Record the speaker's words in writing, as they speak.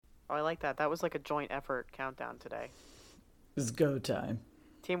Oh, I like that. That was like a joint effort countdown today. It's go time.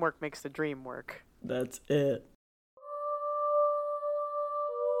 Teamwork makes the dream work. That's it.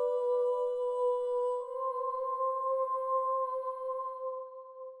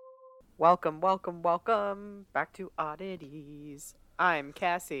 Welcome, welcome, welcome back to Oddities. I'm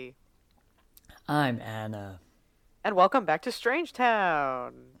Cassie. I'm Anna. And welcome back to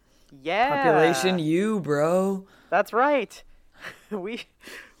Strangetown. Yeah. Population U, bro. That's right.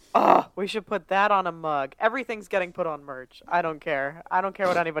 we should put that on a mug. Everything's getting put on merch. I don't care. I don't care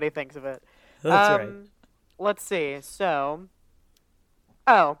what anybody thinks of it. That's right. Let's see. So,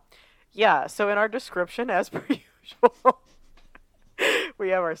 oh, yeah. So in our description, as per usual, we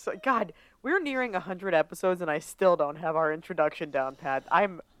have our... God, we're nearing 100 episodes and I still don't have our introduction down pat.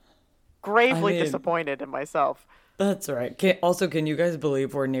 I'm gravely disappointed in myself. That's right. Can you guys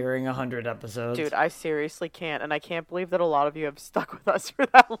believe we're nearing 100 episodes? Dude, I seriously can't. And I can't believe that a lot of you have stuck with us for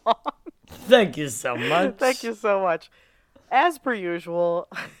that long. Thank you so much. Thank you so much. As per usual,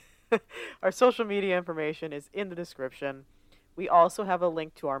 our social media information is in the description. We also have a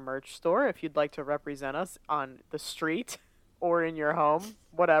link to our merch store if you'd like to represent us on the street or in your home,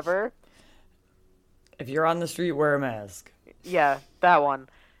 whatever. If you're on the street, wear a mask. Yeah, that one.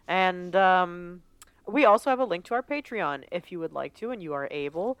 And we also have a link to our Patreon. If you would like to and you are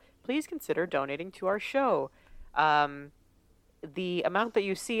able, please consider donating to our show. The amount that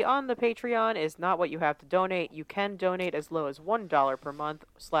you see on the Patreon is not what you have to donate. You can donate as low as $1 per month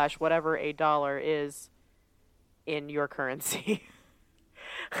 / whatever a dollar is in your currency.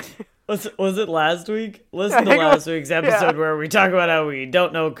 Was it last week? Listen to last week's episode where we talk about how we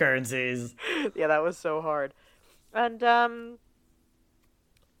don't know currencies. Yeah, that was so hard. And,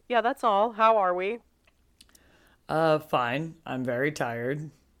 yeah, that's all. How are we? Fine. I'm very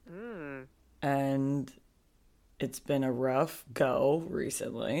tired. And it's been a rough go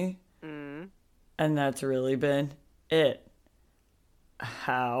recently. And that's really been it.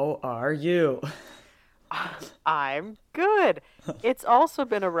 How are you? I'm good. It's also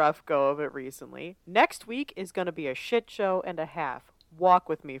been a rough go of it recently. Next week is going to be a shit show and a half. Walk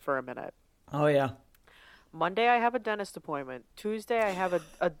with me for a minute. Oh, yeah. Monday, I have a dentist appointment. Tuesday, I have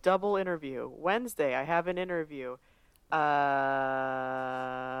a double interview. Wednesday, I have an interview.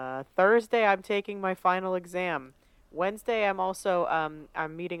 Thursday, I'm taking my final exam. Wednesday, I'm also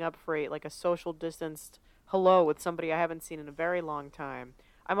I'm meeting up for a social distanced hello with somebody I haven't seen in a very long time.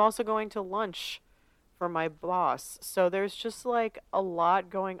 I'm also going to lunch for my boss. So there's just like a lot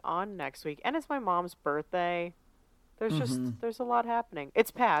going on next week. And it's my mom's birthday. There's a lot happening. It's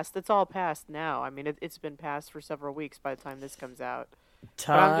past. It's all past now. I mean, it's been past for several weeks by the time this comes out.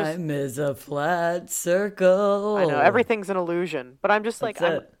 Time is a flat circle. I know, everything's an illusion. But I'm just like,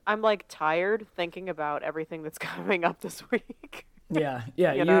 That's I'm like tired thinking about everything that's coming up this week. Yeah.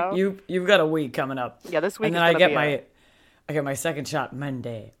 You've got a week coming up. Yeah, this week. And then I get my second shot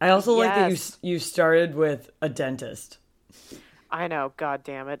Monday. I also like that you started with a dentist. I know, god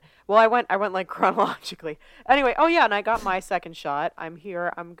damn it. Well, I went like chronologically. Anyway, oh yeah, and I got my second shot. I'm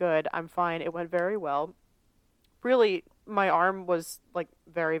here, I'm good, I'm fine. It went very well. Really, my arm was like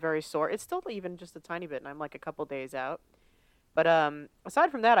very, very sore. It's still even just a tiny bit, and I'm like a couple days out. But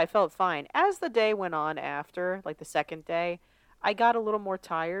aside from that, I felt fine. As the day went on after, like the second day, I got a little more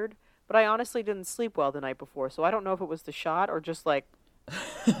tired, but I honestly didn't sleep well the night before, so I don't know if it was the shot or just like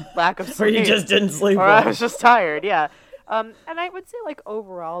lack of sleep. Or you just didn't sleep well. well. I was just tired, yeah. And I would say, like,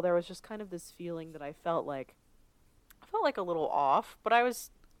 overall, there was just kind of this feeling that I felt like a little off, but I was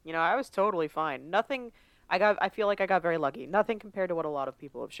totally fine. Nothing, I feel like I got very lucky. Nothing compared to what a lot of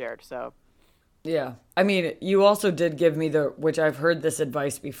people have shared, so. Yeah. I mean, you also did give me which I've heard this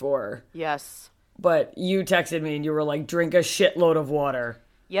advice before. Yes. But you texted me and you were like, drink a shitload of water.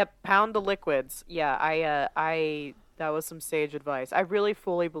 Yep, pound the liquids. Yeah, that was some sage advice. I really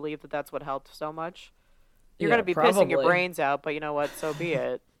fully believe that that's what helped so much. You're going to be pissing your brains out, but you know what? So be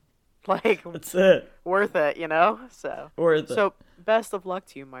it. Like, that's it. Worth it, you know? So. Worth it. So, best of luck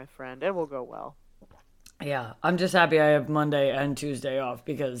to you, my friend. It will go well. Yeah, I'm just happy I have Monday and Tuesday off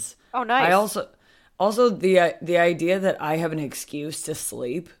because. Oh, nice. I also the idea that I have an excuse to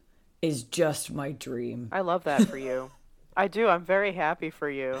sleep is just my dream. I love that for you. I do. I'm very happy for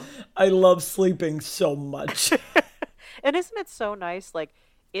you. I love sleeping so much. And isn't it so nice, like,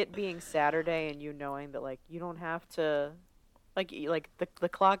 it being Saturday and you knowing that, like, you don't have to, like the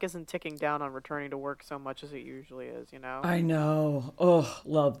clock isn't ticking down on returning to work so much as it usually is, you know? I know. Oh,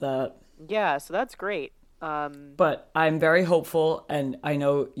 love that. Yeah, so that's great. But I'm very hopeful, and I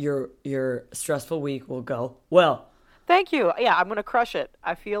know your stressful week will go well. Thank you. Yeah, I'm going to crush it.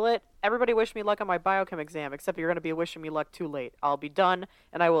 I feel it. everybody wish me luck on my biochem exam, except you're going to be wishing me luck too late. I'll be done,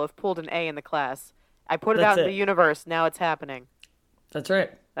 and I will have pulled an A in the class. I put it That's out in it. the universe. Now it's happening. That's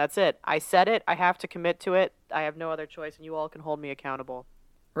right. That's it. I said it. I have to commit to it. I have no other choice, and you all can hold me accountable.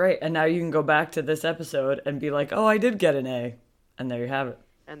 Right, and now you can go back to this episode and be like, oh, I did get an A. And there you have it.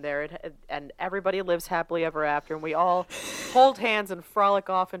 And everybody lives happily ever after, and we all hold hands and frolic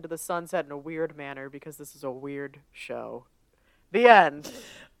off into the sunset in a weird manner because this is a weird show. The end.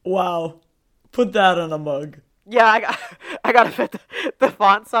 Wow. Put that on a mug. Yeah, I gotta fit the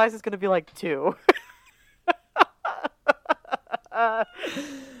font size is gonna be like 2.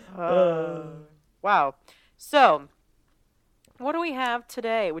 Wow. So, what do we have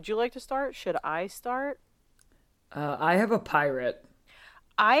today? Would you like to start? Should I start? I have a pirate.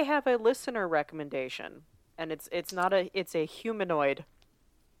 I have a listener recommendation, and it's a humanoid.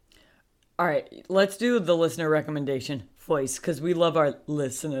 All right, let's do the listener recommendation voice because we love our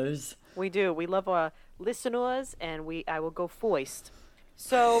listeners. We do. We love our listeners, and I will go foist.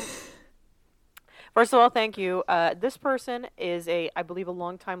 So, first of all, thank you. This person is I believe, a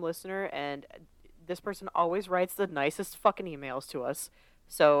longtime listener, and this person always writes the nicest fucking emails to us.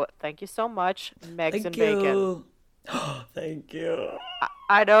 So, thank you so much, Megs and Bacon. Thank you.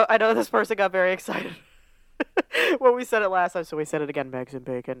 I know this person got very excited when we said it last time, so we said it again, Megs and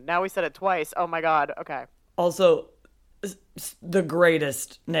Bacon. Now we said it twice. Oh my god. Okay. Also, the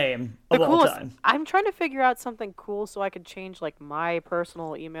greatest name of all time. I'm trying to figure out something cool so I could change like my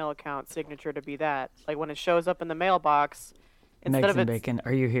personal email account signature to be that. Like when it shows up in the mailbox, instead Megs of and Bacon,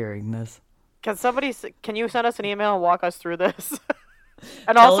 are you hearing this? Can you send us an email and walk us through this?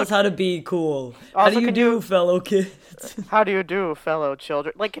 And Tell also, us how to be cool. How Also, do you could do, you- fellow kids? how do you do, fellow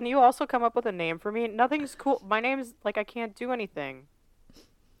children? Like, can you also come up with a name for me? Nothing's cool. My name's like I can't do anything.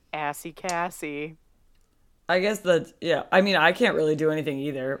 Assy Cassie. I guess that's, yeah. I mean, I can't really do anything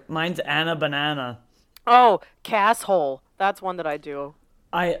either. Mine's Anna Banana. Oh, Casshole. That's one that I do.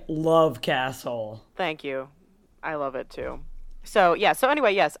 I love Casshole. Thank you. I love it too. So, yeah. So,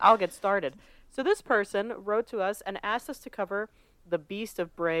 anyway, yes, I'll get started. So, this person wrote to us and asked us to cover The Beast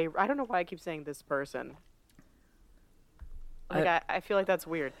of Bray. I don't know why I keep saying this person. Like, I feel like that's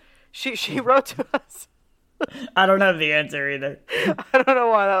weird. She wrote to us. I don't have the answer either. I don't know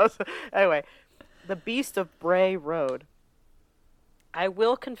why that was. Anyway, The Beast of Bray Road. I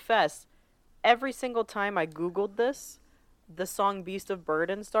will confess, every single time I Googled this, the song Beast of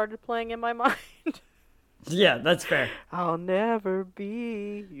Burden started playing in my mind. Yeah, that's fair. I'll never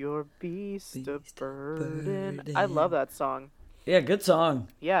be your beast of burden. I love that song. Yeah, good song.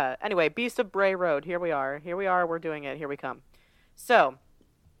 Yeah. Anyway, Beast of Bray Road. Here we are. Here we are. We're doing it. Here we come. So,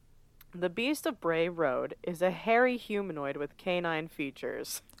 the Beast of Bray Road is a hairy humanoid with canine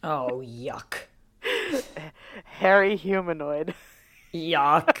features. Oh, yuck. Hairy humanoid.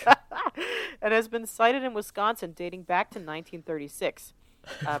 Yuck. And has been sighted in Wisconsin dating back to 1936.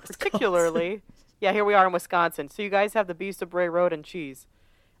 Particularly, yeah, here we are in Wisconsin. So you guys have the Beast of Bray Road and cheese.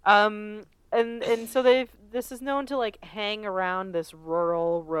 And so this is known to like hang around this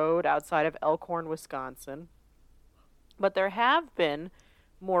rural road outside of Elkhorn, Wisconsin. But there have been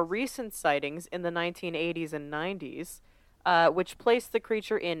more recent sightings in the 1980s and 90s, which placed the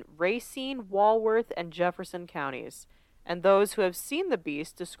creature in Racine, Walworth, and Jefferson counties. And those who have seen the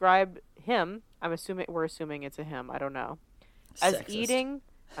beast describe him, we're assuming it's a him, I don't know, as Sexist. eating,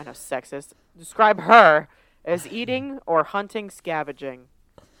 I know, sexist, describe her as eating or hunting scavenging.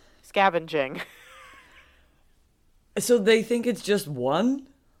 So they think it's just one?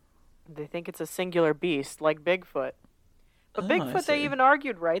 They think it's a singular beast, like Bigfoot. But Oh, I Bigfoot, they see. even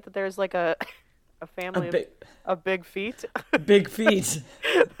argued, right, that there's like a family A big, of big feet. big feet.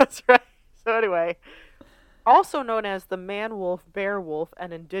 That's right. So anyway, also known as the man wolf, bear wolf,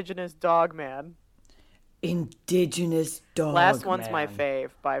 and indigenous dog man. Indigenous dog. Last one's man. my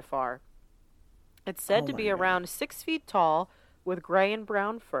fave by far. It's said Oh to be my God. around 6 feet tall with gray and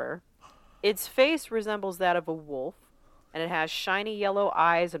brown fur. Its face resembles that of a wolf, and it has shiny yellow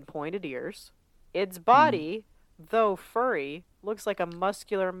eyes and pointed ears. Its body, though furry, looks like a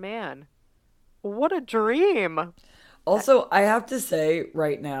muscular man. What a dream! Also, I have to say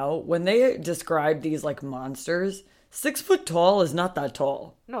right now, when they describe these like monsters, 6 foot tall is not that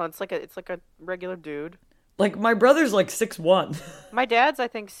tall. No, it's like a regular dude. Like my brother's like 6'1". My dad's, I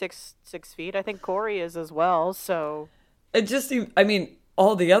think, six feet. I think Corey is as well. So It just seems. I mean,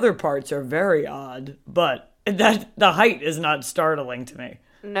 all the other parts are very odd, but that the height is not startling to me.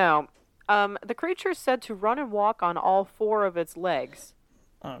 no. The creature is said to run and walk on all 4 of its legs.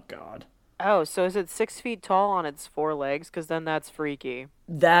 Oh God, Oh, so is it 6 feet tall on its 4 legs? Because then that's freaky.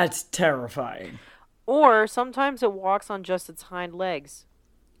 that's terrifying. Or sometimes it walks on just its hind legs.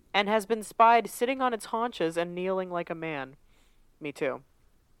 and has been spied sitting on its haunches and kneeling like a man. Me too.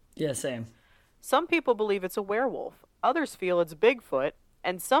 Yeah, same. Some people believe it's a werewolf, others feel it's Bigfoot,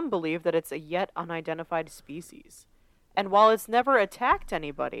 and some believe that it's a yet unidentified species. And while it's never attacked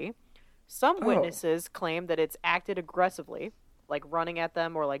anybody, some Oh. witnesses claim that it's acted aggressively, like running at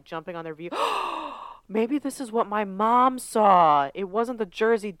them or like jumping on their view. Maybe this is what my mom saw. It wasn't the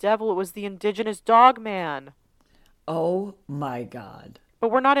Jersey Devil, it was the indigenous dog man. Oh my God. But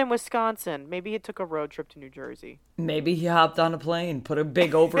we're not in Wisconsin. Maybe he took a road trip to New Jersey. Maybe he hopped on a plane, put a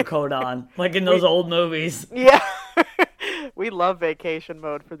big overcoat on, like in those old movies. Yeah. We love vacation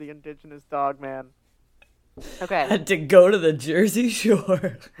mode for the indigenous dog man. Okay. Had to go to the Jersey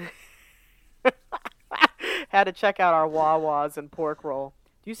Shore. Had to check out our Wawas and pork roll.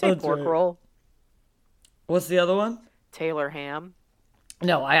 Do you say That's pork right. roll? What's the other one? Taylor ham?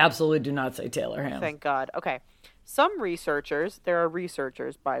 No, I absolutely do not say Taylor ham. Thank God. Okay. Some researchers, there are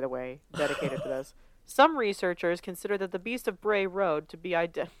researchers, by the way, dedicated to this. Some researchers consider that the Beast of Bray Road to be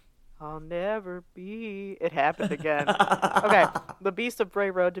I'll never be. It happened again. Okay. The Beast of Bray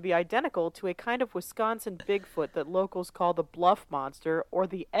Road to be identical to a kind of Wisconsin Bigfoot that locals call the Bluff Monster or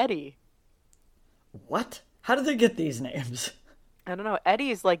the Eddie. What? How did they get these names? I don't know. Eddie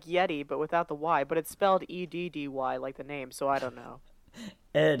is like Yeti, but without the Y, but it's spelled Eddy like the name, so I don't know.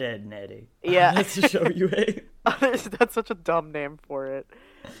 Ed, and Eddie. Yeah. That's a show you hate. That's such a dumb name for it.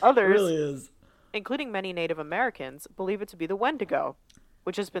 It Others, really is. including many Native Americans, believe it to be the Wendigo,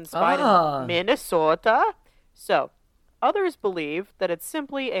 which has been spied Ah. in Minnesota. So, others believe that it's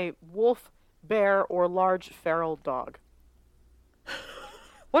simply a wolf, bear, or large feral dog.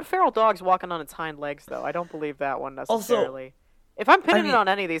 What feral dog's walking on its hind legs, though? I don't believe that one necessarily. If I'm pinning it on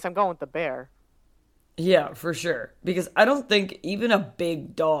any of these, I'm going with the bear. Yeah, for sure. Because I don't think even a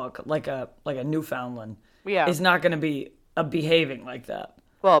big dog like a Newfoundland Yeah. is not going to be behaving like that.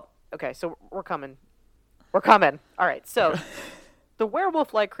 Well, okay, so we're coming. We're coming. All right, so the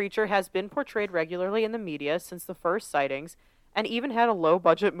werewolf-like creature has been portrayed regularly in the media since the first sightings, and even had a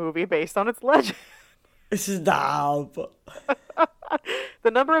low-budget movie based on its legend. Stop. The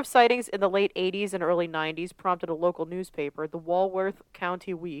number of sightings in the late 80s and early 90s prompted a local newspaper, the Walworth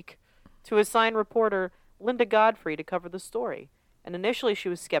County Week, to assign reporter Linda Godfrey to cover the story. And initially she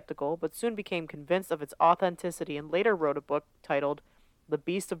was skeptical, but soon became convinced of its authenticity and later wrote a book titled The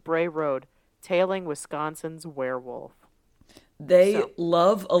Beast of Bray Road, Tailing Wisconsin's Werewolf. They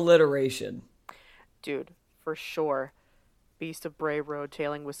love alliteration. Dude, for sure. Beast of Bray Road,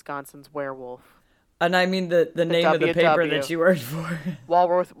 Tailing Wisconsin's Werewolf. And I mean the name of the paper WW. that you worked for.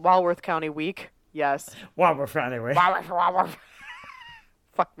 Walworth County Week. Yes. Walworth anyway. Walworth.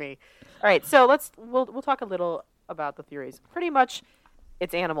 Fuck me. All right, so we'll talk a little about the theories. Pretty much,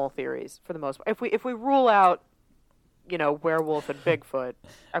 it's animal theories for the most part. If we rule out, werewolf and Bigfoot.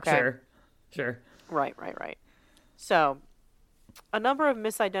 Okay. Sure. Right. So, a number of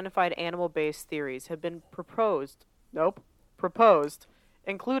misidentified animal-based theories have been proposed,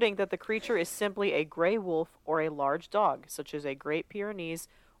 including that the creature is simply a gray wolf or a large dog, such as a Great Pyrenees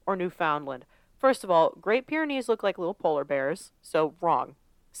or Newfoundland. First of all, Great Pyrenees look like little polar bears, so wrong.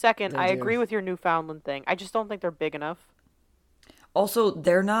 Second, I agree with your Newfoundland thing. I just don't think they're big enough. Also,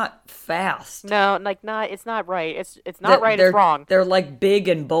 they're not fast. No, it's not right. It's not right, it's wrong. They're like big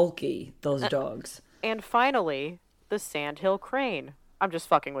and bulky, those dogs. And finally, the sandhill crane. I'm just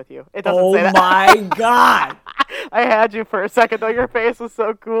fucking with you. It doesn't Oh say that. my God. I had you for a second, though. Your face was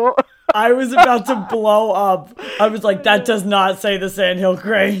so cool. I was about to blow up. I was like, that does not say the Sandhill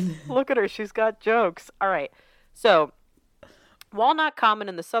Crane. Look at her. She's got jokes. All right. So, while not common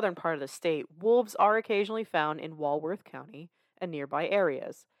in the southern part of the state, wolves are occasionally found in Walworth County and nearby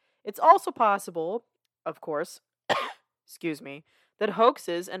areas. It's also possible, of course, that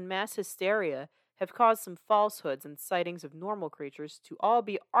hoaxes and mass hysteria have caused some falsehoods and sightings of normal creatures to all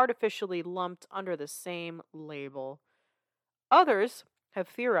be artificially lumped under the same label. Others have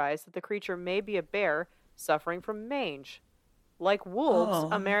theorized that the creature may be a bear suffering from mange. Like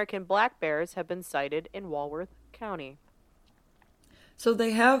wolves, American black bears have been sighted in Walworth County. So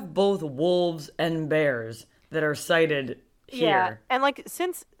they have both wolves and bears that are sighted here. Yeah, and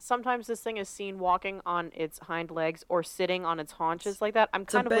since sometimes this thing is seen walking on its hind legs or sitting on its haunches like that, I'm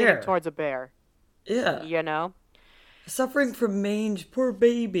kind of leaning towards a bear. Yeah. Suffering from mange, poor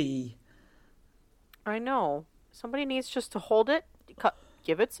baby. I know. Somebody needs just to hold it,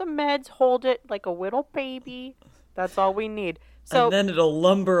 give it some meds, hold it like a little baby. That's all we need. So, and then it'll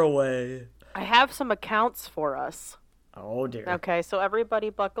lumber away. I have some accounts for us. Oh, dear. Okay, so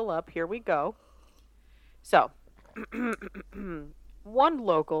everybody buckle up. Here we go. So, one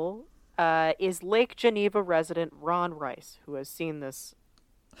local is Lake Geneva resident Ron Rice, who has seen this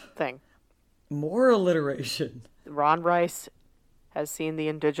thing. More alliteration. Ron Rice has seen the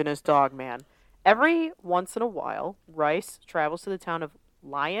indigenous dog man. Every once in a while, Rice travels to the town of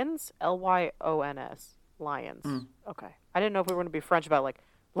Lyons, Lyons. Lyons. Okay. I didn't know if we were going to be French about like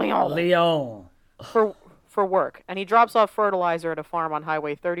Lyon Leon. for work, and he drops off fertilizer at a farm on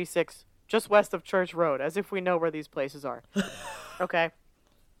Highway 36 just west of Church Road, as if we know where these places are. Okay.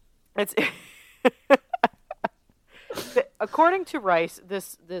 It's according to Rice,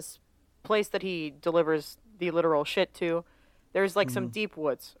 this place that he delivers the literal shit to, there's like some deep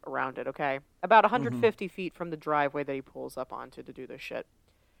woods around it, okay? About 150 feet from the driveway that he pulls up onto to do this shit.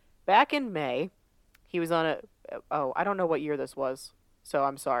 Back in May, he was on I don't know what year this was, so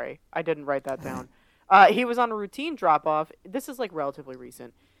I'm sorry. I didn't write that down. He was on a routine drop-off. This is like relatively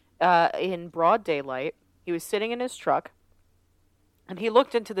recent. In broad daylight, he was sitting in his truck, and he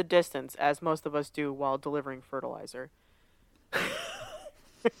looked into the distance, as most of us do while delivering fertilizer.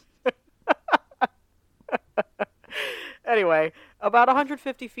 Anyway, about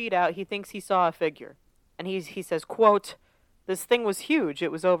 150 feet out, he thinks he saw a figure. And he says, quote, "This thing was huge.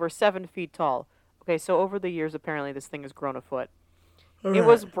 It was over 7 feet tall." Okay, so over the years, apparently this thing has grown a foot. All It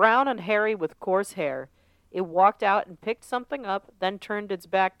was brown and hairy with coarse hair. It walked out and picked something up, then turned its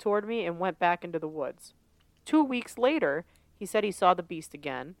back toward me and went back into the woods. 2 weeks later, he said he saw the beast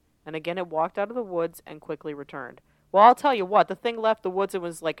again, and again it walked out of the woods and quickly returned. Well, I'll tell you what, the thing left the woods and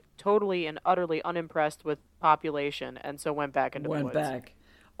was like totally and utterly unimpressed with population, and so went back into the woods. Went back.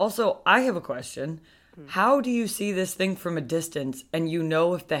 Also, I have a question. How do you see this thing from a distance and you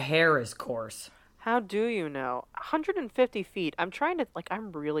know if the hair is coarse? How do you know? 150 feet. I'm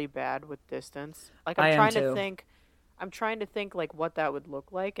really bad with distance. Like, I'm trying to think like what that would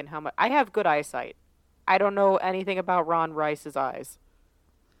look like and how much. I have good eyesight. I don't know anything about Ron Rice's eyes.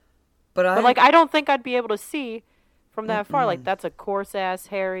 But like, I don't think I'd be able to see from that far. Like, that's a coarse-ass,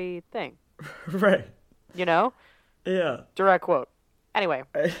 hairy thing. Right. You know? Yeah. Direct quote. Anyway.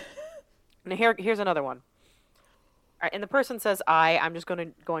 Now here's another one. All right, and the person says I'm just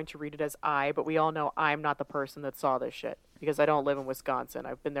going to read it as I, but we all know I'm not the person that saw this shit because I don't live in Wisconsin.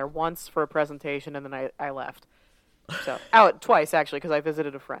 I've been there once for a presentation and then I left. So, twice actually because I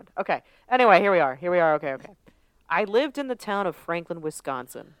visited a friend. Okay. Anyway, here we are. Okay. I lived in the town of Franklin,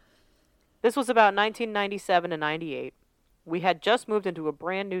 Wisconsin. This was about 1997 to 98. We had just moved into a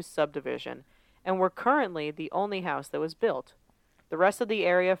brand new subdivision and were currently the only house that was built. The rest of the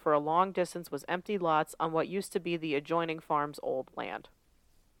area for a long distance was empty lots on what used to be the adjoining farm's old land.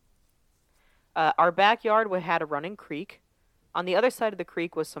 Our backyard had a running creek. On the other side of the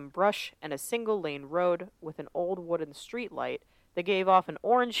creek was some brush and a single-lane road with an old wooden street light that gave off an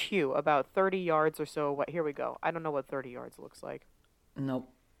orange hue about 30 yards or so. Here we go. I don't know what 30 yards looks like. Nope.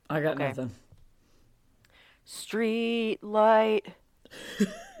 I got nothing. Street light.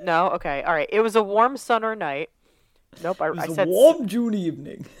 No? Okay. All right. It was a warm summer night. Nope, I said warm June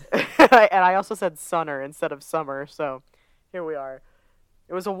evening. And I also said sunner instead of summer, so here we are.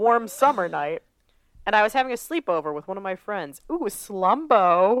 It was a warm summer night, and I was having a sleepover with one of my friends. Ooh,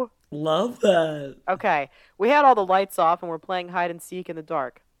 slumbo. Love that. Okay, we had all the lights off and we're playing hide and seek in the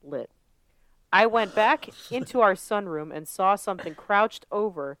dark. Lit. I went back into our sunroom and saw something crouched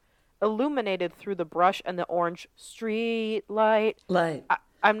over, illuminated through the brush and the orange street light.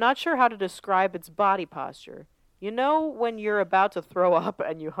 I'm not sure how to describe its body posture. You know when you're about to throw up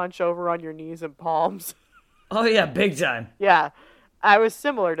and you hunch over on your knees and palms? Oh, yeah, big time. Yeah, I was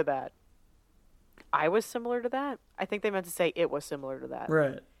similar to that. I think they meant to say it was similar to that.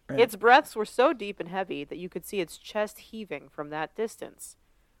 Right. Its breaths were so deep and heavy that you could see its chest heaving from that distance.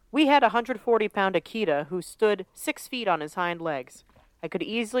 We had a 140-pound Akita who stood 6 feet on his hind legs. I could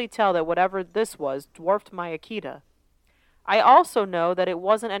easily tell that whatever this was dwarfed my Akita. I also know that it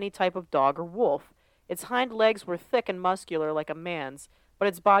wasn't any type of dog or wolf. Its hind legs were thick and muscular like a man's, but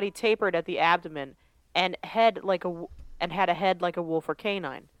its body tapered at the abdomen and had a head like a wolf or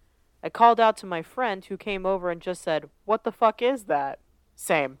canine. I called out to my friend who came over and just said, "What the fuck is that?"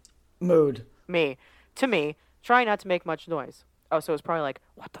 Same. Mood. To me, trying not to make much noise. Oh, so it's probably like,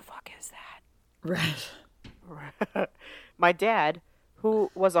 "What the fuck is that?" Right. My dad,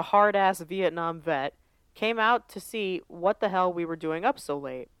 who was a hard-ass Vietnam vet, came out to see what the hell we were doing up so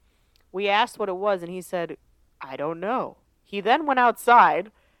late. We asked what it was, and he said, "I don't know." He then went outside.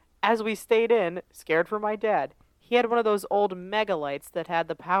 As we stayed in, scared for my dad, he had one of those old megalights that had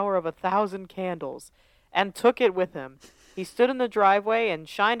the power of 1,000 candles, and took it with him. He stood in the driveway and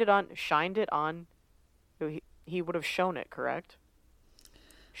shined it on. He would have shown it, correct?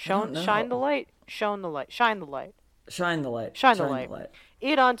 Shine the light.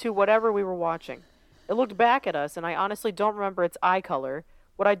 It onto whatever we were watching. It looked back at us, and I honestly don't remember its eye color,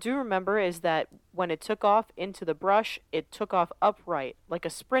 What I do remember is that when it took off into the brush, it took off upright, like a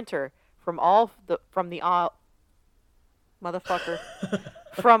sprinter from the motherfucker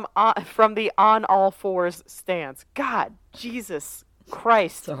from the on all fours stance. God, Jesus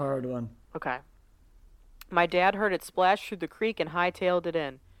Christ. It's a hard one. Okay. My dad heard it splash through the creek and hightailed it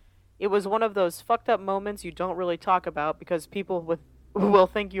in. It was one of those fucked up moments you don't really talk about because will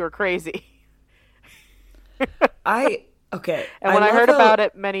think you're crazy. Okay. And when I heard about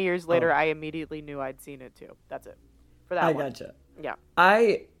it many years later, I immediately knew I'd seen it too. That's it. For that one. Gotcha. Yeah.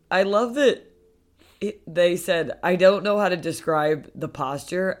 I love that they said, I don't know how to describe the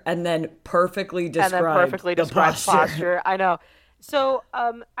posture, and then perfectly describe posture. I know. So,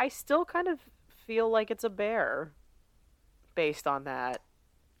 I still kind of feel like it's a bear based on that.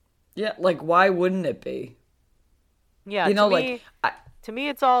 Yeah, like, why wouldn't it be? Yeah, to me,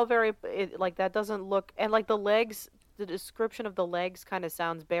 it's all very, like, that doesn't look, and like the legs, the description of the legs kind of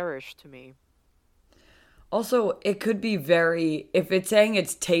sounds bearish to me. Also, it could be if it's saying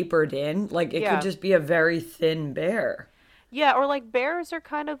it's tapered in, like, it could just be a very thin bear. Yeah, or like bears are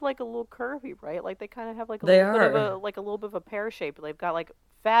kind of like a little curvy, right? Like they kind of have like a little bit of a pear shape. They've got like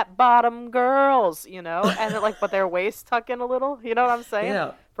fat bottom girls, and but their waist tuck in a little. You know what I'm saying?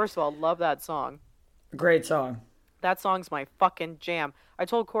 Yeah. First of all, love that song. Great song. That song's my fucking jam. I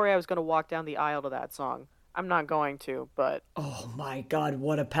told Corey I was going to walk down the aisle to that song. I'm not going to, but... Oh my God,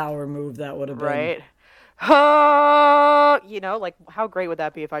 what a power move that would have been. Right? Like, how great would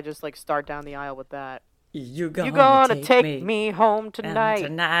that be if I just, like, start down the aisle with that? You're gonna take me home tonight.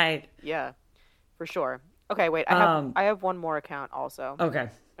 Tonight. Yeah, for sure. Okay, wait, I have one more account also. Okay.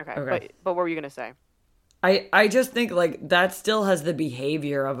 But what were you going to say? I just think, like, that still has the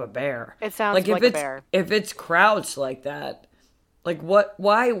behavior of a bear. It sounds like a bear. If it's crouched like that, like,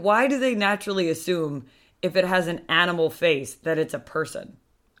 why do they naturally assume if it has an animal face that it's a person?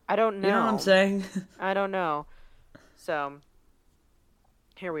 I don't know. You know what I'm saying? I don't know. So,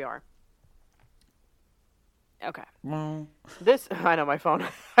 here we are. Okay. I know my phone.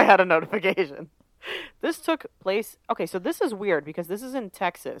 I had a notification. This took place. Okay, so this is weird because this is in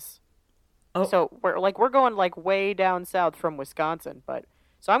Texas. Oh. So we're going like way down south from Wisconsin,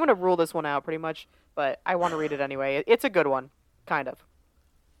 so I'm going to rule this one out pretty much, but I want to read it anyway. It's a good one, kind of.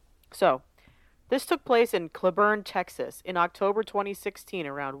 So, this took place in Cleburne, Texas, in October 2016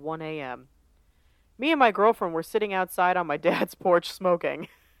 around 1 a.m. Me and my girlfriend were sitting outside on my dad's porch smoking.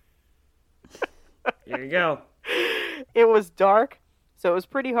 Here you go. It was dark, so it was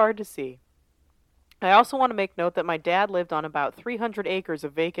pretty hard to see. I also want to make note that my dad lived on about 300 acres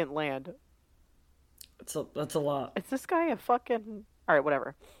of vacant land. That's a lot. Is this guy a fucking... Alright,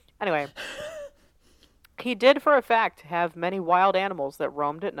 whatever. Anyway. He did, for a fact, have many wild animals that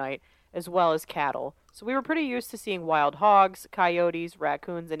roamed at night, as well as cattle. So we were pretty used to seeing wild hogs, coyotes,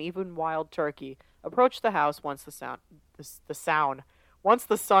 raccoons, and even wild turkey approach the house once the sun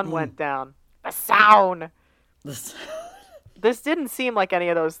went down. The sound! This didn't seem like any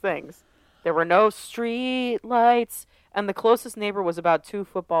of those things. There were no street lights, and the closest neighbor was about 2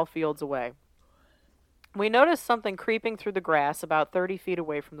 football fields away. We noticed something creeping through the grass about 30 feet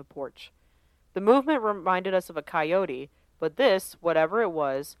away from the porch. The movement reminded us of a coyote, but this, whatever it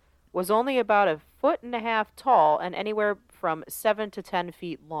was only about 1.5 feet tall and anywhere from 7 to 10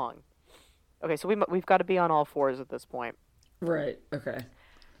 feet long. Okay, so we've got to be on all fours at this point. Right, okay.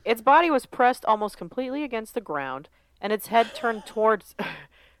 Its body was pressed almost completely against the ground, and its head turned towards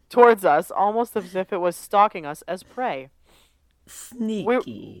us, almost as if it was stalking us as prey.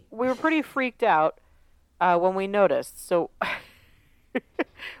 Sneaky. We were pretty freaked out when we noticed, so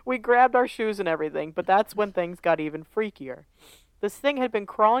we grabbed our shoes and everything, but that's when things got even freakier. This thing had been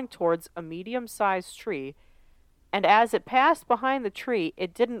crawling towards a medium-sized tree, and as it passed behind the tree,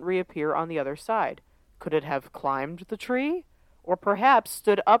 it didn't reappear on the other side. Could it have climbed the tree? Or perhaps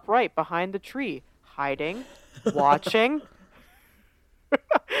stood upright behind the tree, hiding, watching?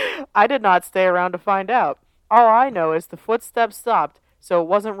 I did not stay around to find out. All I know is the footsteps stopped, so it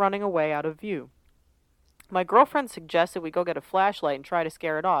wasn't running away out of view. My girlfriend suggested we go get a flashlight and try to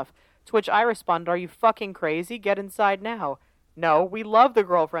scare it off, to which I responded, "Are you fucking crazy? Get inside now." No, we love the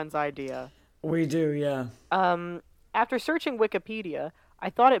girlfriend's idea. We do, yeah. After searching Wikipedia, I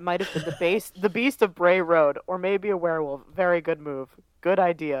thought it might have been the Beast of Bray Road, or maybe a werewolf. Very good move. Good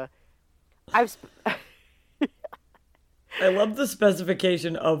idea. I love the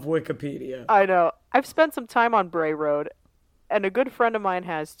specification of Wikipedia. I know. I've spent some time on Bray Road, and a good friend of mine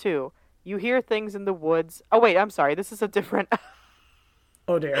has too. You hear things in the woods. Oh, wait, I'm sorry. This is a different...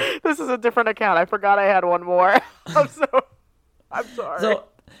 Oh, dear. This is a different account. I forgot I had one more. I'm sorry. So,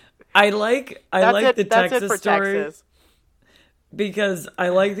 I like the Texas story. Texas. because I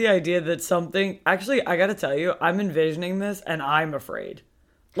like the idea that something. Actually, I gotta tell you, I'm envisioning this, and I'm afraid.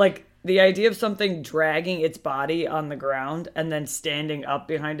 Like the idea of something dragging its body on the ground and then standing up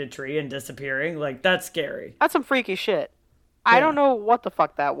behind a tree and disappearing. Like that's scary. That's some freaky shit. Yeah. I don't know what the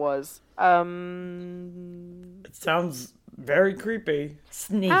fuck that was. It sounds very creepy.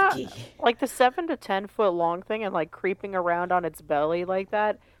 Sneaky. Like the 7 to 10 foot long thing and like creeping around on its belly like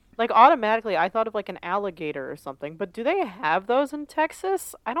that. Like automatically, I thought of like an alligator or something. But do they have those in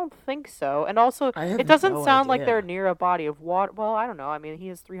Texas? I don't think so. And also, I have it doesn't no sound like idea. they're near a body of water. Well, I don't know. I mean, he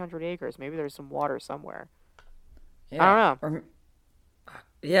has 300 acres. Maybe there's some water somewhere. Yeah. I don't know. Or,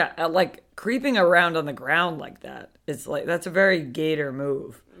 yeah, like creeping around on the ground like that. It's like that's a very gator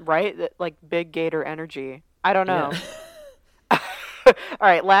move. Right? Like big gator energy. I don't know. Yeah. All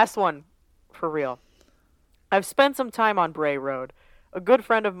right, last one for real. I've spent some time on Bray Road. A good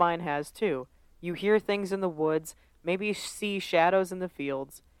friend of mine has too. You hear things in the woods, maybe see shadows in the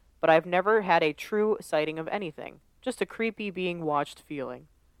fields, but I've never had a true sighting of anything. Just a creepy being watched feeling.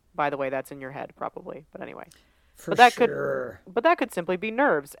 By the way, that's in your head probably, but anyway. For But that sure. but that could simply be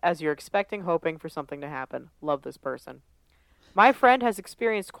nerves as you're expecting hoping for something to happen. Love this person. My friend has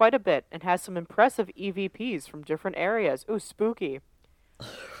experienced quite a bit and has some impressive EVPs from different areas. Ooh, spooky.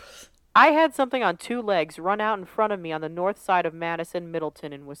 I had something on two legs run out in front of me on the north side of Madison,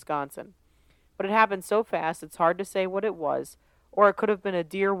 Middleton in Wisconsin. But it happened so fast it's hard to say what it was, or it could have been a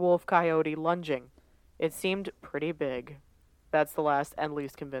deer, wolf, coyote lunging. It seemed pretty big. That's the last and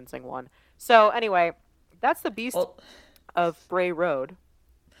least convincing one. So anyway, that's the beast Well, of Bray Road.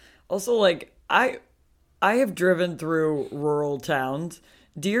 also, like I have driven through rural towns.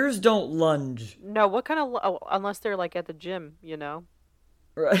 Deers don't lunge. No, what kind of unless they're like at the gym, you know,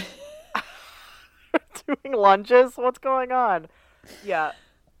 Right. doing lunges. What's going on? Yeah.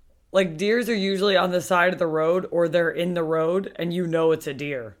 Like deers are usually on the side of the road or they're in the road and you know it's a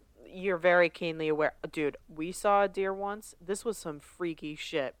deer. You're very keenly aware. Dude, we saw a deer once. This was some freaky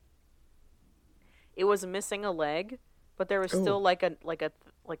shit. It was missing a leg, but there was still Ooh. like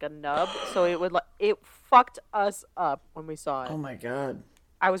a nub, so it would it fucked us up when we saw it. Oh my god.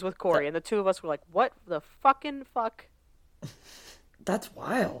 I was with Corey, and the two of us were like, "What the fucking fuck?" That's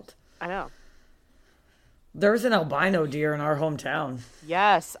wild. I know. There's an albino deer in our hometown.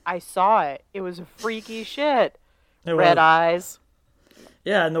 Yes, I saw it. It was freaky shit. It Red was. eyes.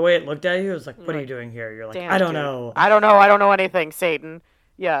 Yeah, and the way it looked at you, it was like, what are you Like, doing here? You're like, Damn, I don't dude. know. I don't know. I don't know anything, Satan.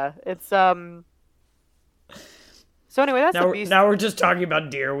 Yeah, it's So anyway, that's Now, the beast. now we're just talking about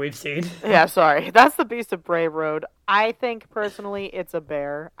deer we've seen. Yeah, sorry. That's the beast of Bray Road. I think personally it's a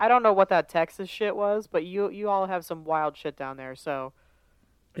bear. I don't know what that Texas shit was, but you all have some wild shit down there, so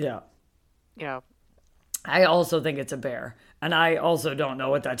Yeah. you know. I also think it's a bear. And I also don't know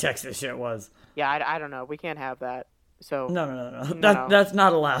what that Texas shit was. Yeah, I don't know. We can't have that. So No. No. That's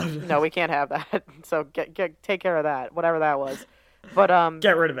not allowed. no, we can't have that. So get take care of that, whatever that was. But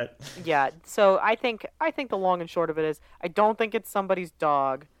Get rid of it. yeah. So I think the long and short of it is I don't think it's somebody's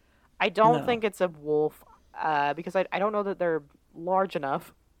dog. I don't No. think it's a wolf because I don't know that they're large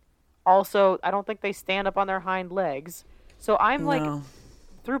enough. Also, I don't think they stand up on their hind legs. So I'm like No.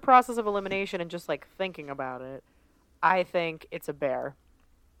 through process of elimination and just like thinking about it, I think it's a bear.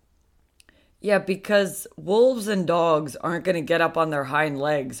 Yeah, because wolves and dogs aren't going to get up on their hind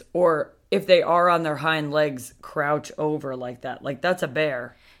legs, or if they are on their hind legs, crouch over like that. Like, that's a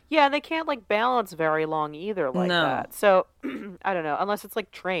bear. Yeah, and they can't like balance very long either like No. that. So I don't know, unless it's like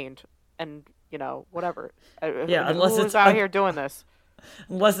trained and you know whatever. Yeah, unless who's it's out here doing this.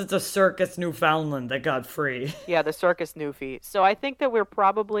 Unless it's a circus Newfoundland that got free. Yeah, the circus Newfie. So I think that we're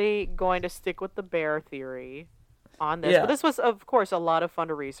probably going to stick with the bear theory on this. Yeah. But this was, of course, a lot of fun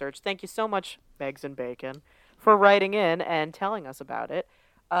to research. Thank you so much, Megs and Bacon, for writing in and telling us about it.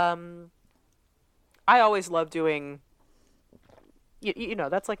 I always love doing. You know,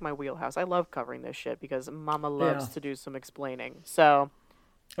 that's like my wheelhouse. I love covering this shit because Mama loves Yeah. to do some explaining. So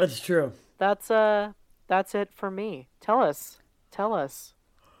That's true. that's it for me. Tell us.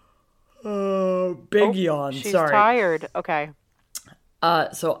 Big yawn. She's Sorry. tired. Okay.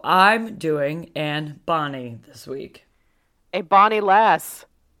 So I'm doing Anne Bonny this week. A Bonnie Lass.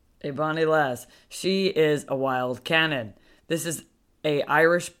 A Bonny Lass. She is a wild cannon. This is a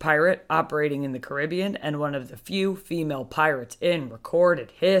Irish pirate operating in the Caribbean and one of the few female pirates in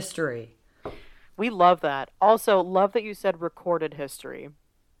recorded history. We love that. Also, love that you said recorded history.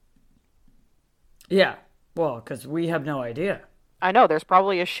 Yeah. Well, because we have no idea. I know, there's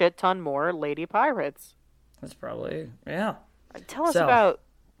probably a shit ton more lady pirates. That's probably, yeah. Tell us So- about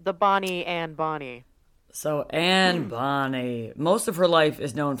the Bonnie and Bonnie. So Anne Bonny, most of her life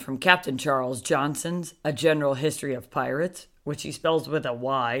is known from Captain Charles Johnson's A General History of Pirates, which he spells with a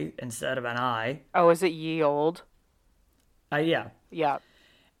Y instead of an I. Oh, is it ye old? Yeah. Yeah.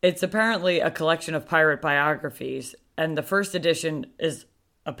 It's apparently a collection of pirate biographies, and the first edition is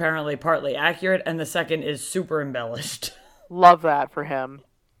apparently partly accurate, and the second is super embellished. Love that for him.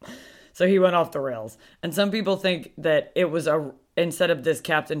 So he went off the rails. And some people think that it was instead of this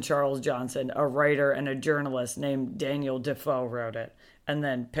Captain Charles Johnson, a writer and a journalist named Daniel Defoe wrote it, and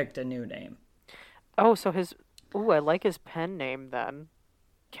then picked a new name. Oh, so I like his pen name then.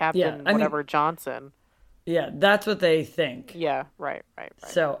 Captain Johnson. Yeah, that's what they think. Yeah, right.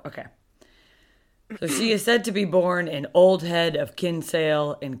 So, okay. So she is said to be born in Old Head of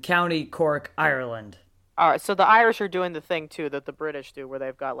Kinsale in County Cork, Ireland. All right, so the Irish are doing the thing, too, that the British do, where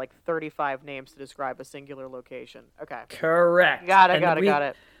they've got, 35 names to describe a singular location. Okay. Correct. Got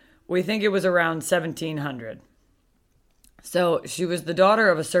it. We think it was around 1700. So she was the daughter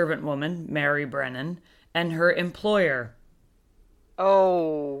of a servant woman, Mary Brennan, and her employer.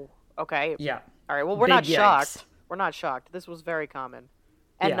 Oh, okay. Yeah. All right, well, we're not shocked. We're not shocked. This was very common.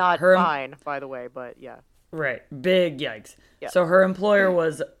 And not fine, by the way, but yeah. Right. Big yikes. Yeah. So her employer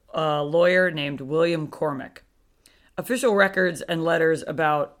was a lawyer named William Cormac. Official records and letters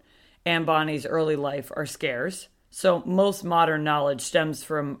about Anne Bonny's early life are scarce, so most modern knowledge stems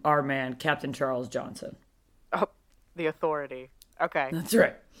from our man, Captain Charles Johnson. Oh, the authority. Okay. That's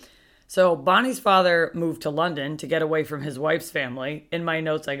right. So Bonny's father moved to London to get away from his wife's family. In my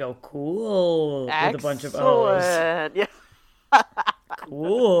notes, I go, cool, Excellent. with a bunch of O's. Yeah.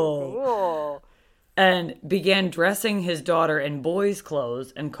 Cool. And began dressing his daughter in boys'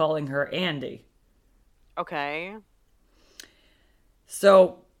 clothes and calling her Andy. Okay.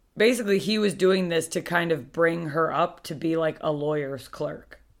 So basically, he was doing this to kind of bring her up to be like a lawyer's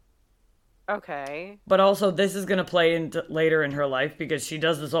clerk. Okay. But also, this is going to play into later in her life because she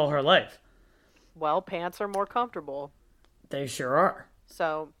does this all her life. Well, pants are more comfortable. They sure are.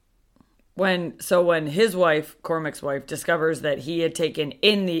 So when his wife, Cormac's wife, discovers that he had taken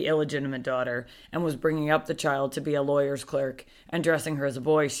in the illegitimate daughter and was bringing up the child to be a lawyer's clerk and dressing her as a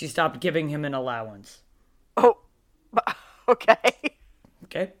boy, she stopped giving him an allowance. Oh, okay.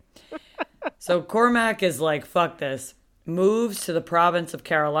 Okay. So Cormac is like, fuck this. Moves to the province of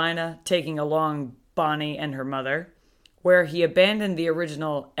Carolina, taking along Bonny and her mother, where he abandoned the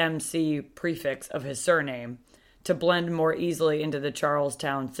original MC prefix of his surname to blend more easily into the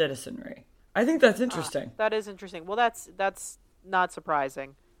Charlestown citizenry. I think that's interesting. That is interesting. Well, that's not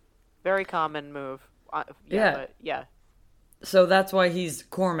surprising. Very common move. Yeah. But yeah. So that's why he's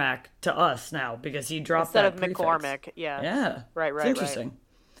Cormac to us now, because he dropped instead that of prefix. McCormick. Yeah. Yeah. Right. It's interesting.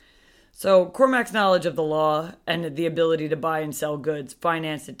 So Cormac's knowledge of the law and the ability to buy and sell goods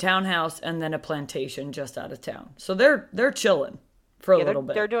financed a townhouse and then a plantation just out of town. So they're chilling for a little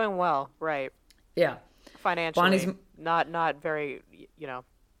bit. They're doing well, right? Yeah. Financially, Bonny's not very, right. No.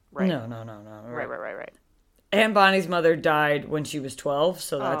 Right. And Bonny's mother died when she was 12,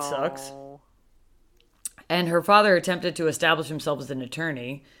 so that sucks. And her father attempted to establish himself as an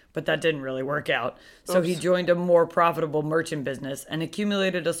attorney, but that didn't really work out. So he joined a more profitable merchant business and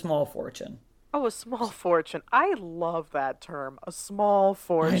accumulated a small fortune. Oh, a small fortune. I love that term. A small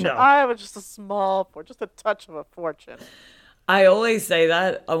fortune. I know. Just a small fortune. Just a touch of a fortune. I always say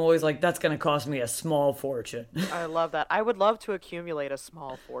that. I'm always like, that's going to cost me a small fortune. I love that. I would love to accumulate a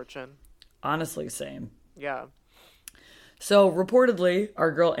small fortune. Honestly, same. Yeah. So, reportedly,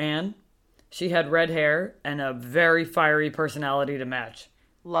 our girl Anne, she had red hair and a very fiery personality to match.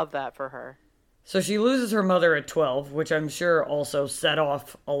 Love that for her. So she loses her mother at 12, which I'm sure also set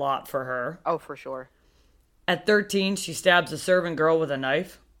off a lot for her. Oh, for sure. At 13, she stabs a servant girl with a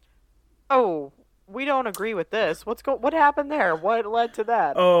knife. Oh, we don't agree with this. What happened there? What led to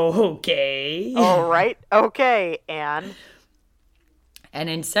that? Oh, okay. All right. Okay, Anne. And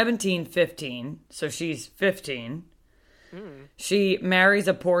in 1715, so she's 15, she marries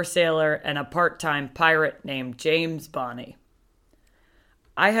a poor sailor and a part-time pirate named James Bonny.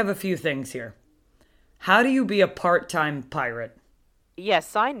 I have a few things here. How do you be a part-time pirate? Yeah,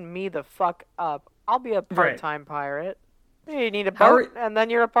 sign me the fuck up. I'll be a part-time pirate. You need a boat, and then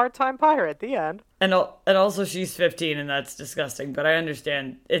you're a part-time pirate. The end. And also, she's 15, and that's disgusting. But I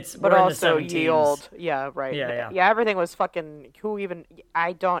understand it's. But we're also, in the 17s. ye old. Yeah, right. Yeah. Everything was fucking. Who even?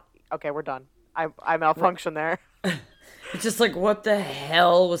 I don't. Okay, we're done. I malfunction there. It's just like, what the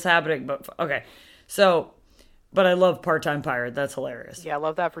hell was happening? But okay, so, but I love part-time pirate. That's hilarious. Yeah, I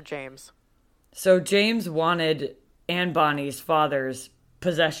love that for James. So James wanted Anne Bonny's father's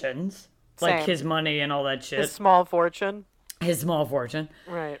possessions, like his money and all that shit. His small fortune. Right.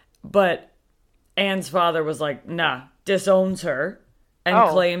 Right. But Anne's father was like, nah, disowns her, and Oh.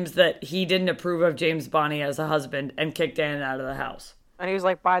 claims that he didn't approve of James Bonney as a husband and kicked Anne out of the house. And he was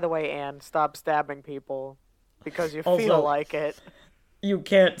like, by the way, Anne, stop stabbing people because you Also- feel like it. You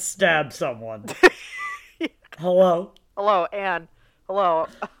can't stab someone. Hello? Hello, Anne. Hello.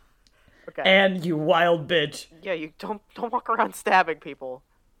 Okay. Anne, you wild bitch. Yeah, you don't walk around stabbing people.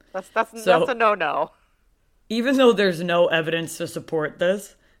 That's So- a no-no. Even though there's no evidence to support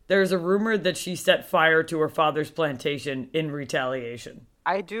this, there's a rumor that she set fire to her father's plantation in retaliation.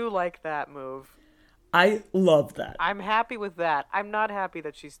 I do like that move. I love that. I'm happy with that. I'm not happy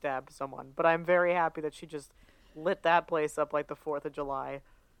that she stabbed someone, but I'm very happy that she just lit that place up like the 4th of July.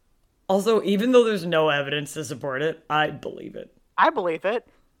 Also, even though there's no evidence to support it, I believe it. I believe it.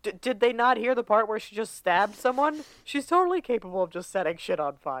 Did they not hear the part where she just stabbed someone? She's totally capable of just setting shit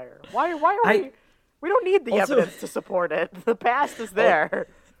on fire. Why are we... We don't need the Also- evidence to support it. The past is there.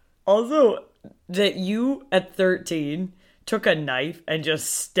 Also, that you at 13 took a knife and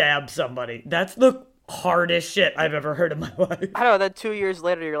just stabbed somebody. That's the hardest shit I've ever heard in my life. I know, then 2 years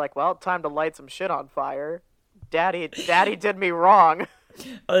later you're like, well, time to light some shit on fire. Daddy did me wrong.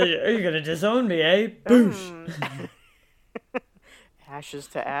 Are you gonna disown me, eh? Boosh. Ashes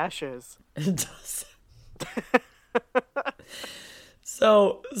to ashes. It does.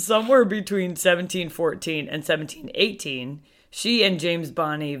 So, somewhere between 1714 and 1718, she and James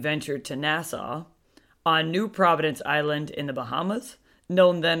Bonney ventured to Nassau on New Providence Island in the Bahamas,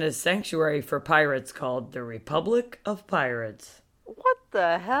 known then as sanctuary for pirates called the Republic of Pirates. What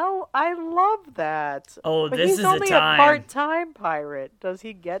the hell? I love that. Oh, But this he's is only a time. part-time pirate. Does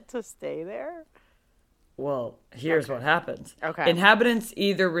he get to stay there? Well, here's what happens. Okay. Inhabitants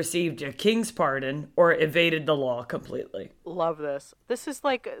either received a king's pardon or evaded the law completely. Love this.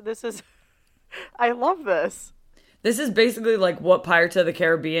 I love this. This is basically like what Pirates of the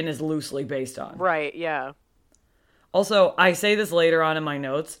Caribbean is loosely based on. Right, yeah. Also, I say this later on in my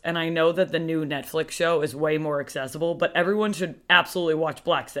notes, and I know that the new Netflix show is way more accessible, but everyone should absolutely watch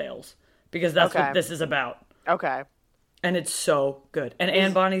Black Sails, because that's Okay. what this is about. Okay. And it's so good. And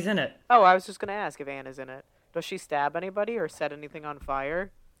Anne Bonny's in it. Oh, I was just going to ask if Anne is in it. Does she stab anybody or set anything on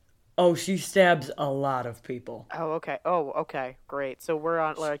fire? Oh, she stabs a lot of people. Oh, okay. Oh, okay. Great. So we're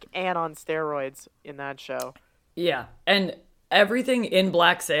on, like, Anne on steroids in that show. Yeah, and everything in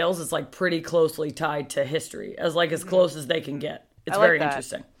Black Sails is like pretty closely tied to history, as close as they can get. It's I like very that.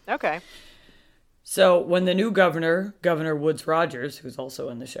 interesting. Okay. So when the new governor, Governor Woodes Rogers, who's also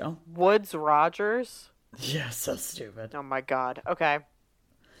in the show, Woodes Rogers? yeah, so stupid, Oh, my God. Okay.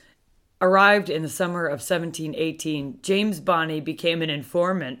 arrived in the summer of 1718, James Bonney became an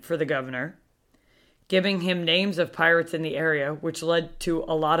informant for the governor, giving him names of pirates in the area, which led to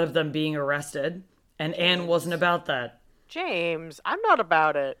a lot of them being arrested. And Anne wasn't about that. James, I'm not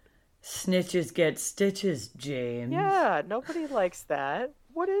about it. Snitches get stitches, James. Yeah, nobody likes that.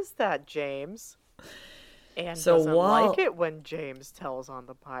 What is that, James? Anne So doesn't while- like it when James tells on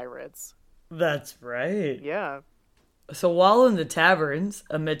the pirates. That's right. Yeah. So while in the taverns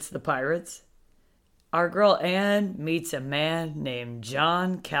amidst the pirates, our girl Anne meets a man named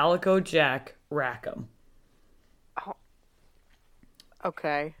John Calico Jack Rackham.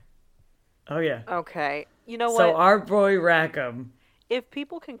 Okay. Oh, yeah. Okay. You know So what? our boy Rackham. If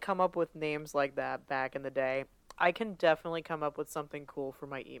people can come up with names like that back in the day, I can definitely come up with something cool for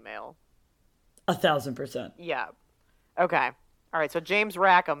my email. 1,000%. Yeah. Okay. All right. So James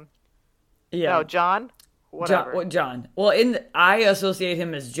Rackham. Yeah. No, John. Whatever. John. Well, I associate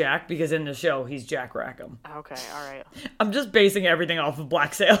him as Jack because in the show he's Jack Rackham. Okay. All right. I'm just basing everything off of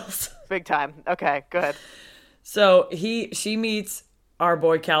Black Sails. Big time. Okay. Good. So she meets our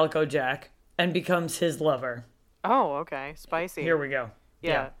boy Calico Jack and becomes his lover. Oh. Okay. Spicy. Here we go.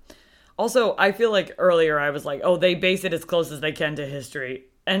 Yeah. Also, I feel like earlier I was like, oh, they base it as close as they can to history.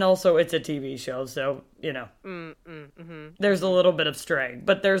 And also, it's a TV show, so, you know. There's a little bit of straying,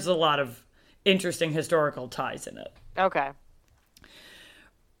 but there's a lot of interesting historical ties in it. Okay.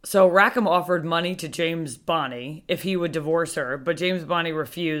 So Rackham offered money to James Bonney if he would divorce her, but James Bonney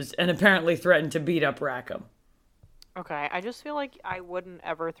refused and apparently threatened to beat up Rackham. Okay. I just feel like I wouldn't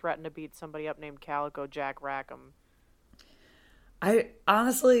ever threaten to beat somebody up named Calico Jack Rackham. I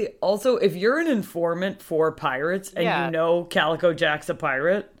honestly, also, if you're an informant for pirates and Yeah. you know Calico Jack's a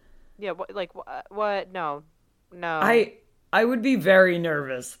pirate, Yeah. What? No. No. I would be very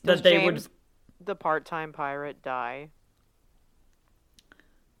nervous that Does they James, would. the part-time pirate, die?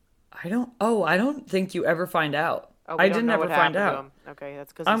 I don't think you ever find out. Oh, we I don't didn't know ever what find happened to out. him. Okay,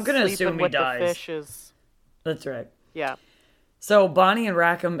 that's because I'm gonna assume he with dies. The fishes. That's right. Yeah. So Bonnie and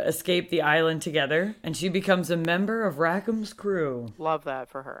Rackham escape the island together, and she becomes a member of Rackham's crew. Love that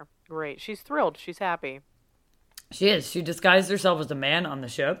for her. Great. She's thrilled. She's happy. She is. She disguised herself as a man on the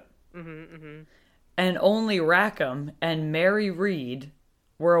ship. And only Rackham and Mary Read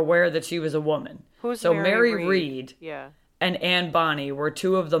were aware that she was a woman. Who's so Mary Mary Read? Read Yeah. and Anne Bonny were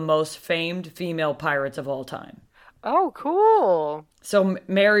two of the most famed female pirates of all time. Oh, cool. So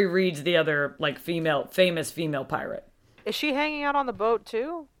Mary Read's the other famous female pirate. Is she hanging out on the boat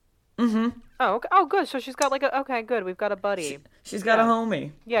too? Mm-hmm. Oh, okay. Oh, good. So she's got like a. Okay, good. We've got a buddy. She's got a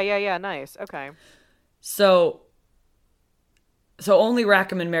homie. Yeah. Nice. Okay. So only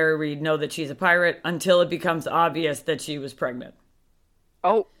Rackham and Mary Read know that she's a pirate until it becomes obvious that she was pregnant.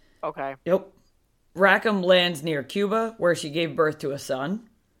 Oh, okay. Yep. Rackham lands near Cuba, where she gave birth to a son.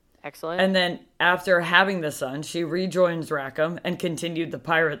 Excellent. And then, after having the son, she rejoins Rackham and continued the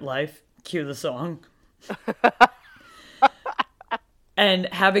pirate life. Cue the song. And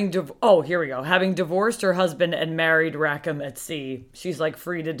having divorced her husband and married Rackham at sea, she's like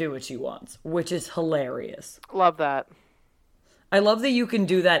free to do what she wants, which is hilarious. Love that. I love that you can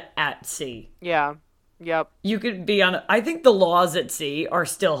do that at sea. Yeah. Yep. You could be on. I think the laws at sea are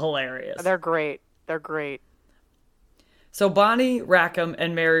still hilarious. They're great. They're great. So Bonnie, Rackham,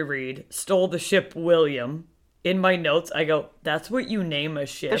 and Mary Read stole the ship William. In my notes, I go, that's what you name a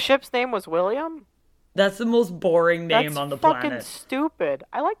ship. The ship's name was William? That's the most boring name on the fucking planet. Stupid.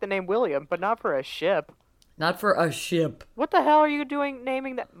 I like the name William, but not for a ship. Not for a ship. What the hell are you doing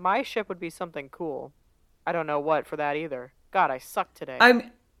naming that? My ship would be something cool. I don't know what for that either. God, I suck today.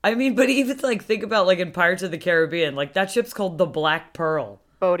 I mean, but even like think about like in Pirates of the Caribbean, like that ship's called the Black Pearl.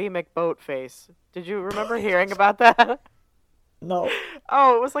 Bodie McBoatface. Did you remember hearing about that? No.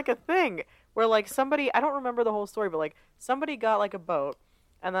 Oh, it was like a thing where like somebody, I don't remember the whole story, but like somebody got like a boat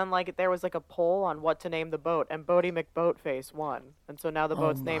and then like there was like a poll on what to name the boat and Bodie McBoatface won. And so now the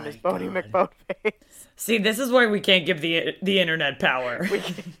boat's name is Bodie McBoatface. See, this is why we can't give the internet power.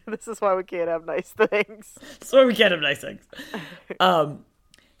 This is why we can't have nice things. That's why we can't have nice things.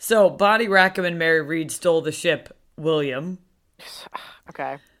 So Bonnie, Rackham, and Mary Read stole the ship William.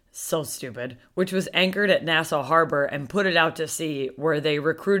 Okay. So stupid. Which was anchored at Nassau Harbor and put it out to sea, where they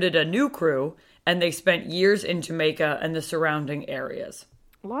recruited a new crew and they spent years in Jamaica and the surrounding areas.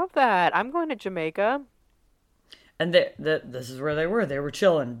 Love that. I'm going to Jamaica. And this is where they were. They were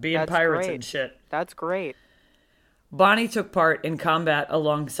chilling, being That's pirates great. and shit. That's great. Bonnie took part in combat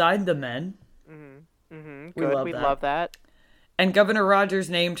alongside the men. Good. We love that. And Governor Rogers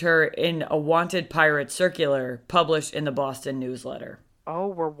named her in a wanted pirate circular published in the Boston Newsletter. Oh,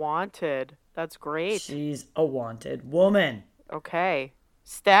 we're wanted. That's great. She's a wanted woman. Okay.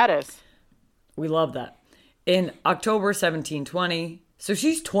 Status. We love that. In October 1720, so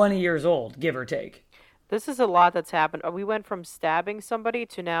she's 20 years old, give or take. This is a lot that's happened. We went from stabbing somebody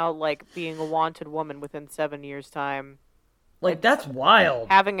to now, like, being a wanted woman within 7 years' time. Like, that's wild.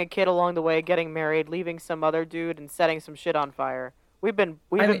 Having a kid along the way, getting married, leaving some other dude, and setting some shit on fire. We've been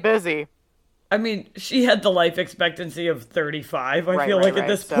busy. I mean, she had the life expectancy of 35, I feel like, at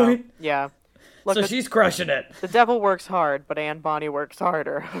this point. Yeah. Look, so she's crushing it. The devil works hard, but Anne Bonny works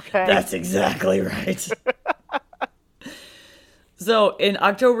harder, okay? That's exactly right. So, in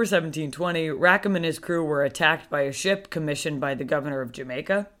October 1720, Rackham and his crew were attacked by a ship commissioned by the governor of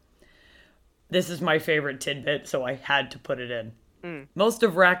Jamaica. This is my favorite tidbit, so I had to put it in. Most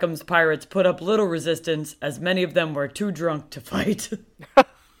of Rackham's pirates put up little resistance, as many of them were too drunk to fight.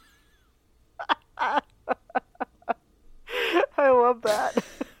 I love that.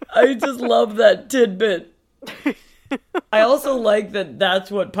 I just love that tidbit. I also like that that's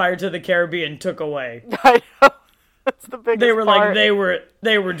what Pirates of the Caribbean took away. I know. That's the biggest They were part. like, they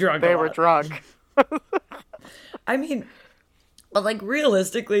were drunk. They were drunk. I mean, but like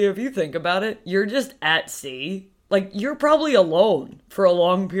realistically, if you think about it, you're just at sea. Like, you're probably alone for a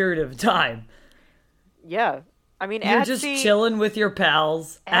long period of time. Yeah. I mean, You're at just sea, chilling with your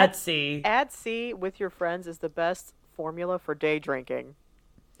pals at sea. At sea with your friends is the best formula for day drinking.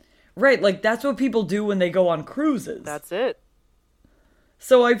 Right, like that's what people do when they go on cruises. That's it.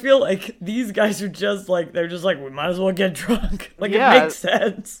 So I feel like these guys are just like, they're just like, we might as well get drunk. Like, Yeah. it makes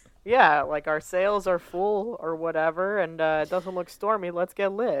sense. Yeah, like our sails are full or whatever, and it doesn't look stormy. Let's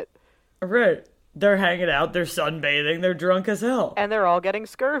get lit. Right. They're hanging out, they're sunbathing, they're drunk as hell. And they're all getting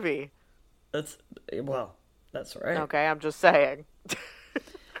scurvy. That's right. Okay, I'm just saying.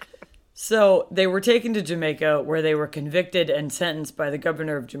 So they were taken to Jamaica, where they were convicted and sentenced by the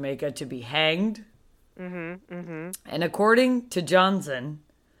governor of Jamaica to be hanged. And according to Johnson,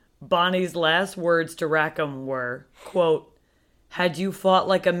 Bonnie's last words to Rackham were, quote, "Had you fought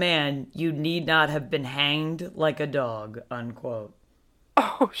like a man, you need not have been hanged like a dog," unquote.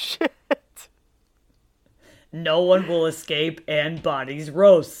 Oh, shit. No one will escape Anne Bonny's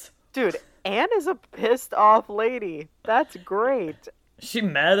roast. Dude, Anne is a pissed off lady. That's great. She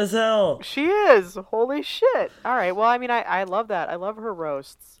mad as hell. She is. Holy shit. All right. Well, I mean, I love that. I love her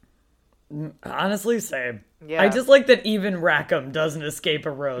roasts. Honestly, same. Yeah. I just like that even Rackham doesn't escape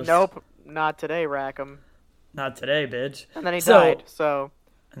a roast. Nope. Not today, Rackham. Not today, bitch. And then he died, so.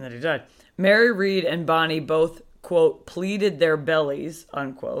 And then he died. Mary Read and Bonnie both, quote, pleaded their bellies,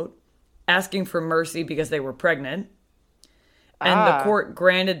 unquote, asking for mercy because they were pregnant. And the court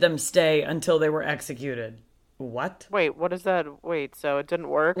granted them stay until they were executed. What? Wait, what is that? Wait, so it didn't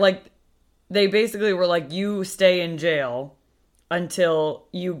work? Like, they basically were like, you stay in jail until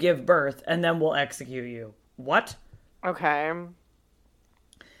you give birth, and then we'll execute you. What? Okay.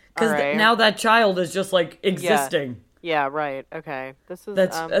 Because now that child is just, like, existing. Yeah, right. Okay. This is...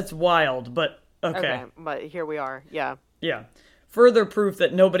 That's wild, but okay. Okay, but here we are. Yeah. Yeah. Further proof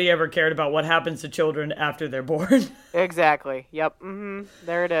that nobody ever cared about what happens to children after they're born. Exactly. Yep. Mm-hmm.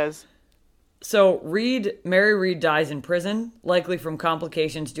 There it is. So Mary Read dies in prison, likely from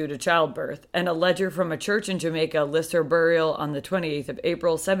complications due to childbirth, and a ledger from a church in Jamaica lists her burial on the 28th of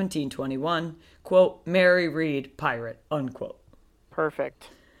April, 1721, quote, Mary Read, pirate, unquote. Perfect.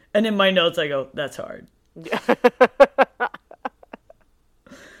 And in my notes I go, that's hard.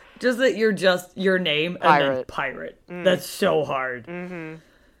 Just that you're just your name and then pirate. That's so hard. Mm-hmm.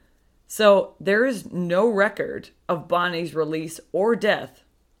 So there is no record of Bonnie's release or death.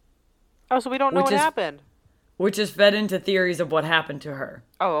 Oh, so we don't know what happened. Which is fed into theories of what happened to her.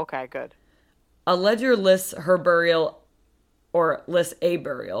 Oh, okay, good. A ledger lists her burial, or lists a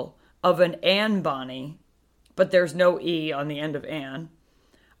burial, of an Anne Bonny, but there's no E on the end of Anne,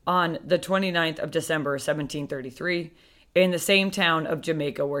 on the 29th of December, 1733, in the same town of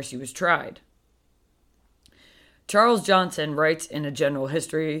Jamaica where she was tried. Charles Johnson writes in A General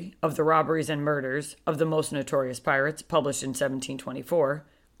History of the Robberies and Murders of the Most Notorious Pirates, published in 1724,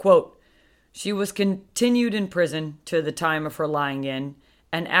 quote, she was continued in prison to the time of her lying in,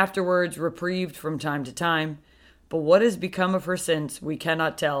 and afterwards reprieved from time to time, but what has become of her since we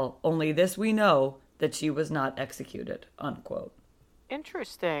cannot tell, only this we know, that she was not executed, unquote.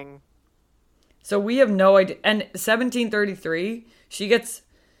 Interesting. So we have no idea. And 1733, she gets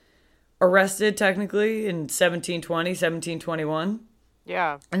arrested technically in 1720, 1721.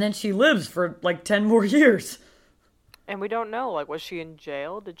 Yeah. And then she lives for like 10 more years. And we don't know, like, was she in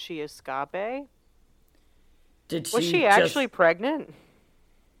jail? Did she escape? Was she actually pregnant?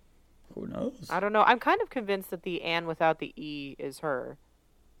 Who knows? I don't know. I'm kind of convinced that the Anne without the E is her.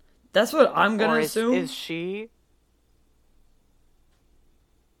 That's what I'm going to assume. Is she?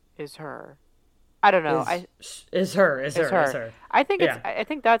 Is her. I don't know. Is her. I think it's. I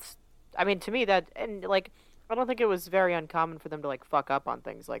think that's. I mean, to me, that, and like, I don't think it was very uncommon for them to like fuck up on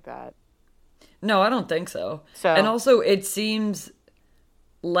things like that. No, I don't think so. And also, it seems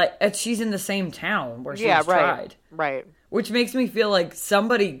like she's in the same town where she was tried. Right. Which makes me feel like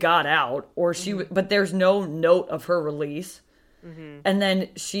somebody got out, or she. Mm-hmm. But there's no note of her release. Mm-hmm. And then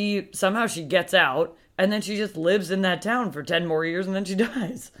she gets out, and then she just lives in that town for 10 more years, and then she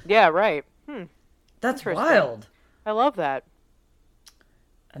dies. Yeah. Right. That's wild. I love that.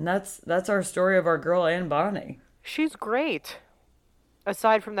 And that's our story of our girl Anne Bonny. She's great.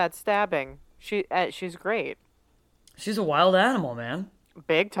 Aside from that stabbing, she's great. She's a wild animal, man.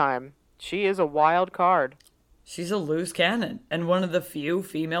 Big time. She is a wild card. She's a loose cannon and one of the few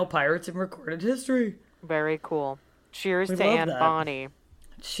female pirates in recorded history. Very cool. Cheers to Anne Bonny.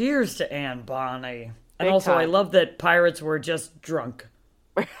 Cheers to Anne Bonny. And also, I love that pirates were just drunk.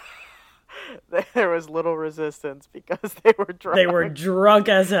 There was little resistance because they were drunk. They were drunk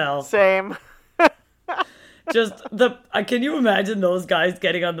as hell. Same. Just can you imagine those guys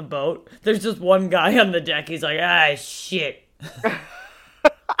getting on the boat? There's just one guy on the deck. He's like, shit.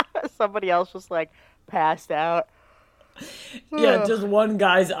 Somebody else just like passed out. Yeah, just one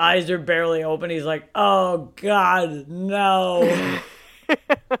guy's eyes are barely open. He's like, oh God, no.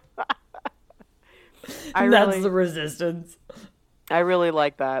 That's the resistance. I really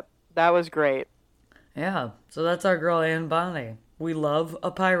like that. That was great. Yeah, so that's our girl Anne Bonny. We love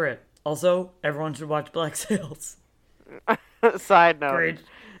a pirate. Also, everyone should watch Black Sails. Side note.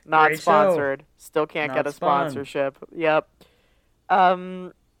 Not great sponsored. Show. Still can't get a sponsorship. Yep.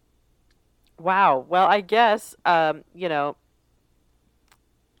 Wow. Well, I guess, watch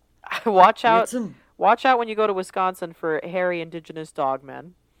out when you go to Wisconsin for hairy indigenous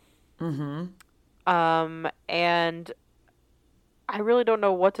dogmen. Mm-hmm. And I really don't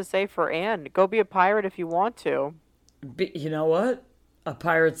know what to say for Anne. Go be a pirate if you want to. You know what? A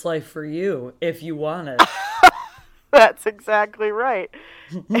pirate's life for you, if you want it. That's exactly right.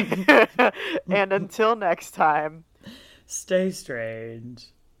 And until next time, stay strange.